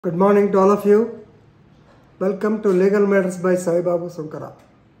Good morning to all of you. Welcome to Legal Matters by Sai Babu Sunkara.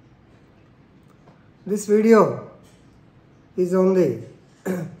 This video is on the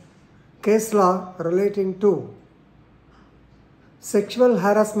case law relating to sexual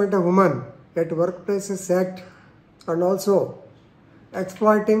harassment of women at workplaces act and also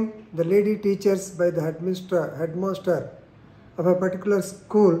exploiting the lady teachers by the headmaster of a particular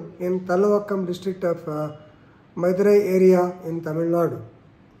school in Talavakkam district of Madurai area in Tamil Nadu.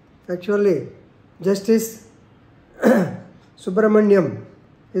 Actually, Justice Subramaniam,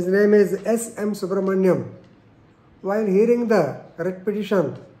 his name is S.M. Subramaniam, while hearing the writ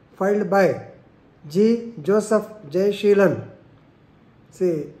petition filed by G.Jaya Seelan.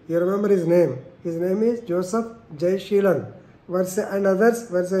 See, you remember his name. His name is G.Jaya Seelan and others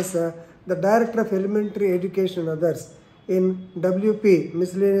versus the Director of Elementary Education and others in WP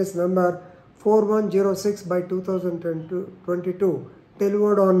miscellaneous number 4106 by 2022.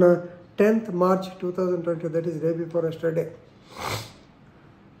 Delivered on 10th March 2020, that is day before yesterday.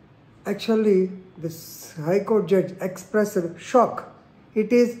 Actually, this High Court judge expressed shock.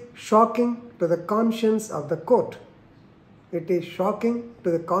 It is shocking to the conscience of the court. It is shocking to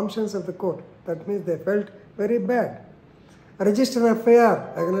the conscience of the court. That means they felt very bad. Register an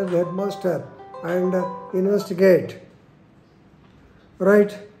FIR against the headmaster and investigate.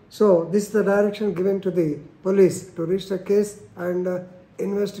 Right? So, this is the direction given to the police to register a case and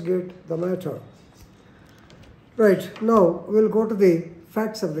investigate the matter. Right, now we will go to the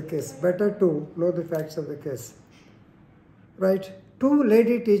facts of the case. Better to know the facts of the case. Right, two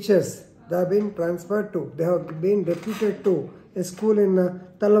lady teachers, they have been transferred to, they have been deputed to a school in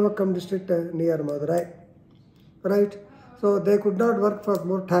Talavakkam district near Madurai. Right, so they could not work for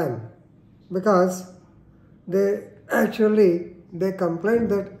more time because they complained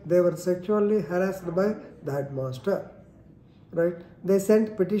that they were sexually harassed by the headmaster. Right? They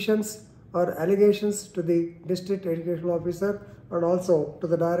sent petitions or allegations to the district educational officer and also to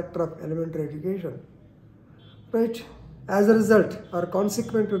the director of elementary education. Right? As a result or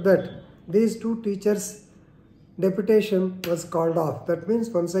consequent to that, these two teachers' deputation was called off. That means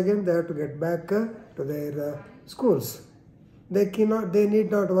once again they have to get back to their schools. They need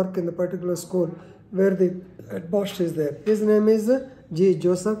not work in the particular school where the headmaster is there. His name is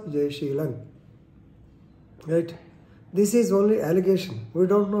G.Jaya Seelan. Right? This is only allegation. We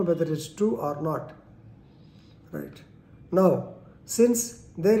don't know whether it's true or not. Right? Now, since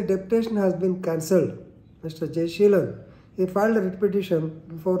their deputation has been cancelled, Mr. Jaya Seelan, he filed a writ petition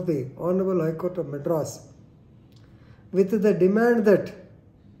before the Honorable High Court of Madras with the demand that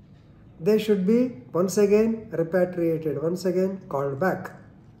they should be once again repatriated, once again called back.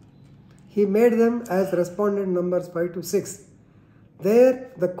 He made them as respondent numbers 5 to 6.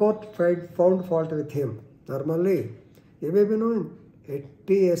 There, the court found fault with him. Normally, you may be knowing,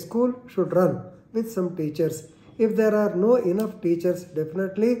 a school should run with some teachers. If there are no enough teachers,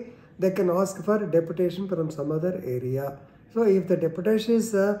 definitely they can ask for deputation from some other area. So if the deputation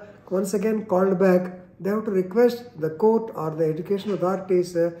is once again called back, they have to request the court or the education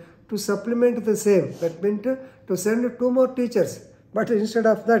authorities to supplement the same. That meant to send 2 more teachers. But instead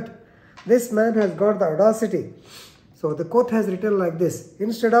of that, this man has got the audacity. So the court has written like this: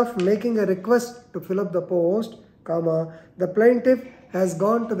 instead of making a request to fill up the post, the plaintiff has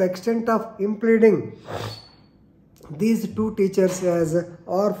gone to the extent of impleading these 2 teachers as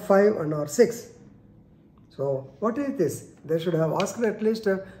R5 and R6. So what is this? They should have asked at least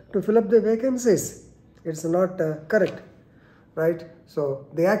to fill up the vacancies. It's not correct. Right? So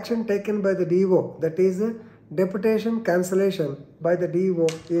the action taken by the DO, that is deputation cancellation by the DO,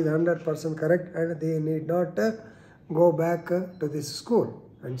 is 100% correct and they need not go back to this school.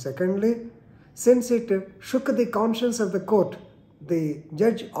 And secondly, since it shook the conscience of the court, the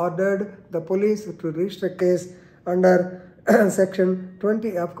judge ordered the police to register a case under section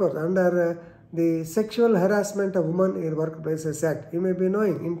 20, of course, under the Sexual Harassment of Women in Workplaces Act. You may be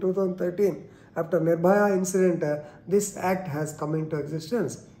knowing, in 2013, after Nirbhaya incident, this act has come into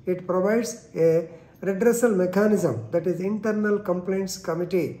existence. It provides a redressal mechanism, that is internal complaints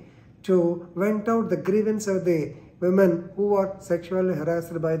committee, to vent out the grievance of the women who are sexually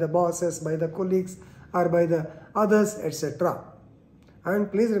harassed by the bosses, by the colleagues or by the others, etc.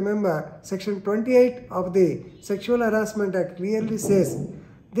 And please remember, section 28 of the Sexual Harassment Act clearly says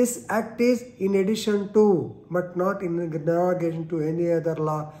this act is in addition to, but not in derogation to, any other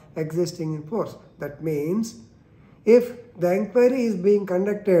law existing in force. That means if the inquiry is being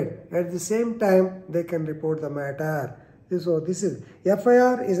conducted, at the same time they can report the matter. So this is,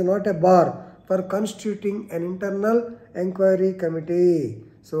 FIR is not a bar for constituting an internal inquiry committee.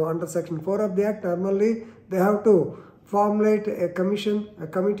 So under section 4 of the Act, normally they have to formulate a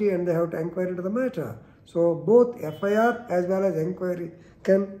committee, and they have to inquire into the matter. So both FIR as well as inquiry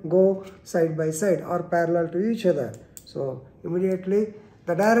can go side by side or parallel to each other. So immediately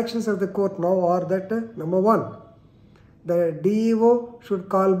the directions of the court now are that number one, the DEO should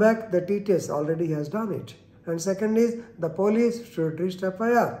call back the teachers, already has done it. And second is the police should register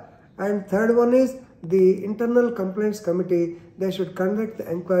FIR. And third one is the internal complaints committee, they should conduct the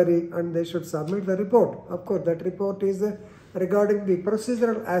inquiry and they should submit the report. Of course, that report is regarding the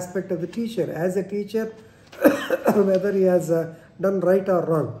procedural aspect of the teacher. As a teacher, whether he has done right or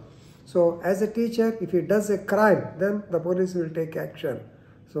wrong. So as a teacher, if he does a crime, then the police will take action.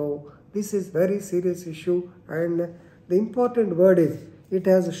 So this is very serious issue, and the important word is it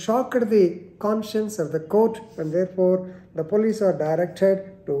has shocked the conscience of the court, and therefore the police are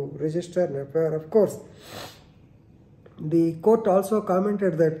directed to register an FIR. Of course, the court also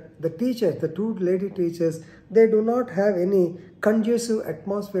commented that the teachers, the two lady teachers, they do not have any conducive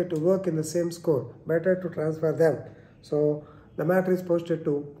atmosphere to work in the same school. Better to transfer them. So the matter is posted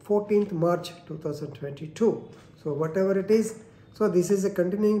to 14th March 2022. So whatever it is, so this is a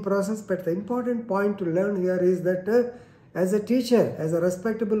continuing process, but the important point to learn here is that as a teacher, as a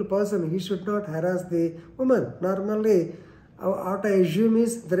respectable person, he should not harass the woman. Normally, what I assume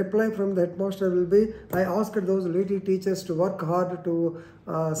is the reply from the headmaster will be, I asked those lady teachers to work hard to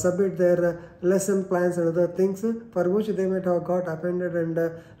submit their lesson plans and other things, for which they might have got offended and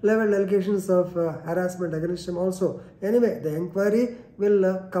leveled allegations of harassment against him also. Anyway, the inquiry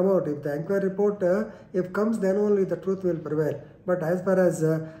will come out. If the inquiry report if comes, then only the truth will prevail. But as far as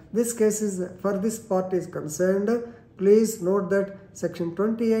this case is, for this part is concerned, please note that Section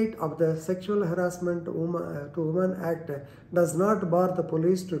 28 of the Sexual Harassment to Women Act does not bar the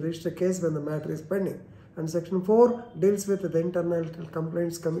police to register a case when the matter is pending. And Section 4 deals with the Internal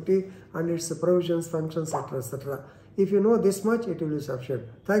Complaints Committee and its provisions, functions, etc. If you know this much, it will be sufficient.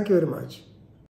 Thank you very much.